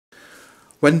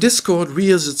When Discord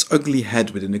rears its ugly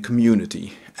head within a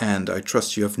community, and I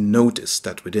trust you have noticed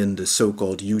that within the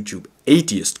so-called YouTube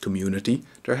atheist community,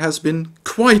 there has been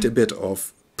quite a bit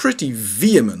of pretty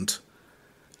vehement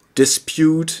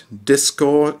dispute,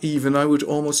 discord, even I would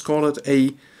almost call it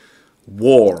a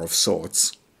war of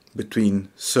sorts between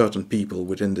certain people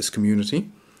within this community.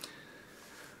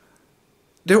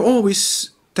 There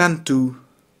always tend to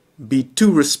be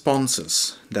two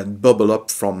responses that bubble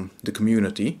up from the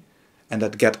community and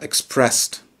that get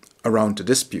expressed around the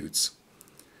disputes.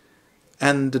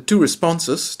 And the two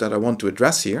responses that I want to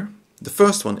address here, the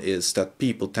first one is that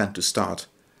people tend to start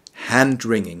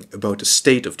hand-wringing about the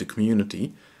state of the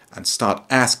community and start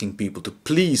asking people to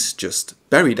please just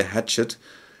bury the hatchet,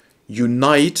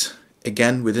 unite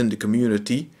again within the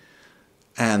community,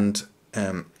 and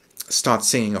start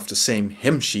singing off the same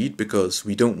hymn sheet because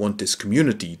we don't want this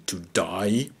community to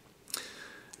die.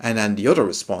 And then the other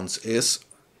response is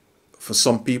for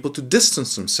some people to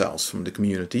distance themselves from the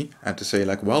community and to say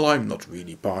like, well, I'm not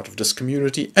really part of this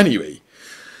community anyway.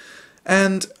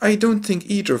 And I don't think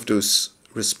either of those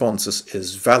responses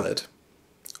is valid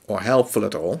or helpful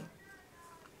at all,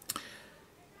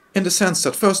 in the sense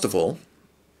that, first of all,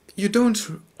 you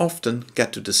don't often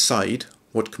get to decide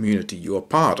what community you are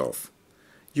part of.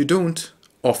 You don't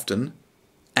often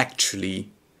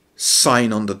actually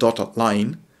sign on the dotted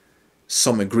line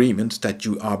some agreement that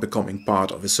you are becoming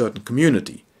part of a certain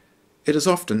community. It is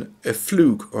often a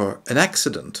fluke or an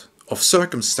accident of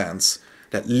circumstance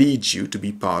that leads you to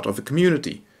be part of a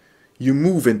community. You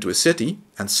move into a city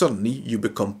and suddenly you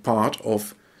become part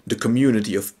of the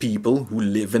community of people who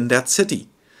live in that city.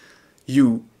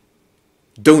 You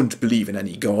don't believe in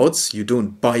any gods, you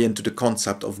don't buy into the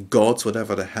concept of gods,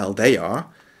 whatever the hell they are,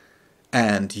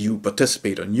 and you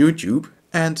participate on YouTube,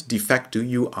 and de facto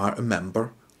you are a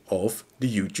member of the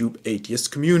YouTube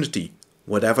atheist community,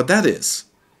 whatever that is.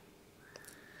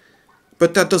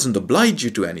 But that doesn't oblige you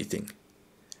to anything.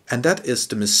 And that is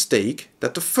the mistake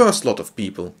that the first lot of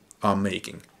people are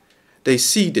making. They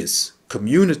see this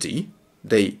community,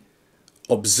 they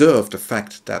observe the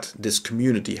fact that this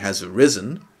community has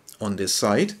arisen on this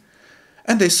site,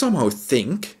 and they somehow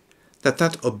think that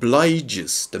that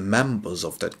obliges the members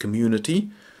of that community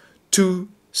to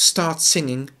start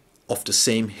singing off the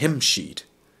same hymn sheet,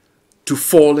 to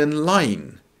fall in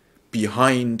line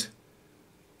behind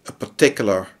a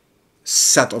particular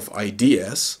set of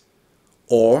ideas,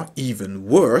 or even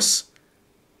worse,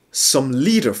 some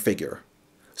leader figure.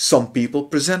 Some people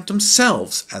present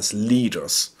themselves as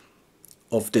leaders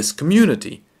of this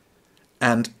community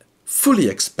and fully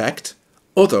expect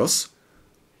others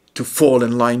to fall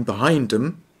in line behind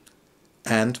them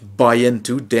and buy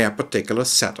into their particular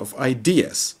set of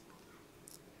ideas.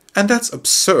 And that's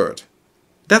absurd.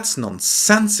 That's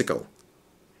nonsensical.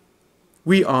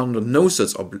 We are under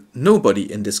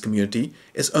nobody in this community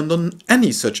is under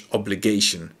any such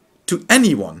obligation to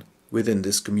anyone within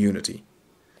this community.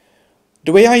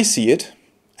 The way I see it,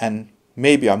 and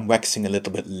maybe I'm waxing a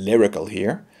little bit lyrical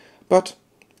here, but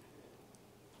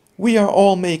we are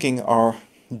all making our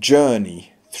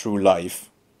journey through life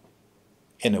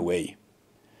in a way.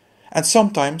 And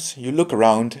sometimes you look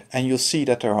around and you'll see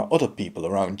that there are other people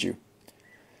around you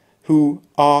who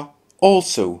are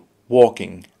also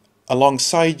walking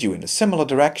alongside you in a similar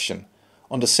direction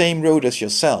on the same road as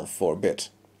yourself for a bit.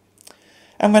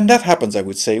 And when that happens, I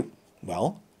would say,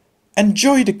 well,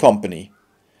 enjoy the company,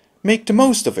 make the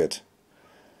most of it.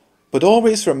 But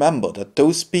always remember that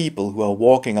those people who are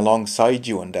walking alongside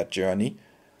you on that journey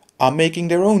are making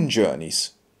their own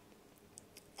journeys,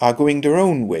 are going their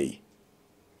own way.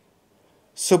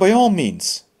 So by all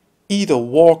means, either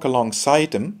walk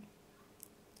alongside them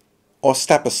or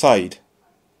step aside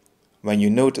when you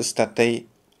notice that they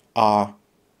are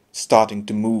starting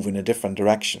to move in a different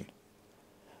direction.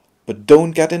 But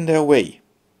don't get in their way.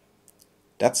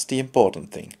 That's the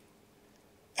important thing.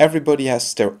 Everybody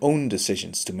has their own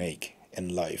decisions to make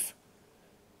in life.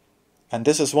 And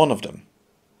this is one of them.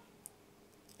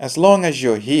 As long as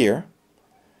you're here,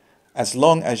 as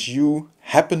long as you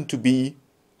happen to be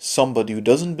somebody who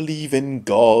doesn't believe in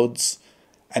gods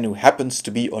and who happens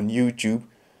to be on YouTube,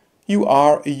 you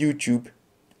are a YouTube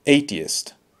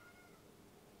atheist.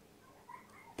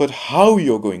 But how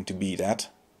you're going to be that,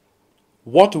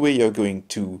 what way you're going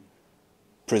to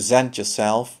present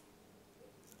yourself,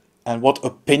 and what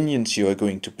opinions you are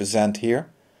going to present here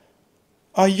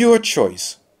are your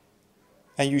choice.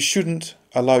 And you shouldn't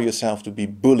allow yourself to be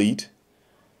bullied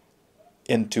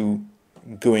into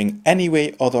going any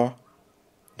way other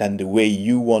than the way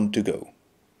you want to go.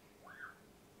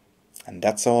 And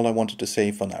that's all I wanted to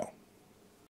say for now.